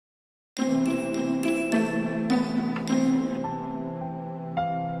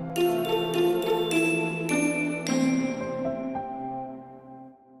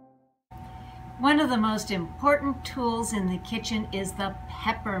of the most important tools in the kitchen is the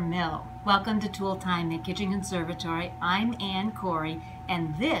pepper mill. Welcome to Tool Time at Kitchen Conservatory. I'm Ann Corey,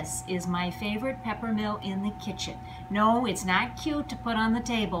 and this is my favorite pepper mill in the kitchen. No, it's not cute to put on the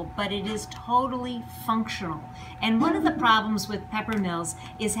table, but it is totally functional. And one of the problems with pepper mills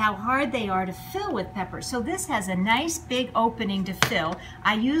is how hard they are to fill with pepper. So this has a nice big opening to fill.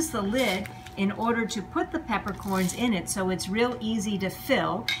 I use the lid in order to put the peppercorns in it so it's real easy to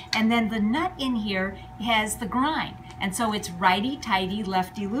fill. And then the nut in here has the grind. And so it's righty-tighty,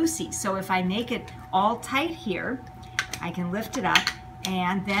 lefty-loosey. So if I make it all tight here, I can lift it up,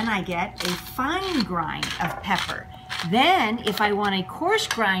 and then I get a fine grind of pepper. Then, if I want a coarse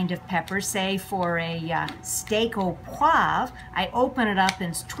grind of pepper, say for a steak au poivre, I open it up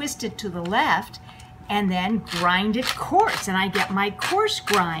and twist it to the left, and then grind it coarse, and I get my coarse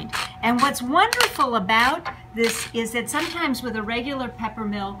grind. And what's wonderful about this is that sometimes with a regular pepper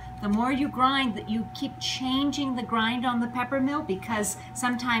mill, the more you grind, that you keep changing the grind on the pepper mill, because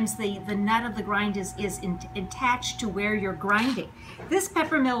sometimes the nut of the grind is attached to where you're grinding. This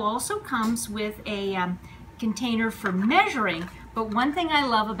pepper mill also comes with a container for measuring, but one thing I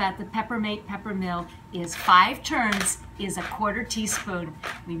love about the Peppermate pepper mill is 5 turns is a 1/4 teaspoon.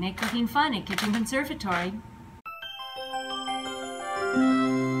 We make cooking fun at Kitchen Conservatory.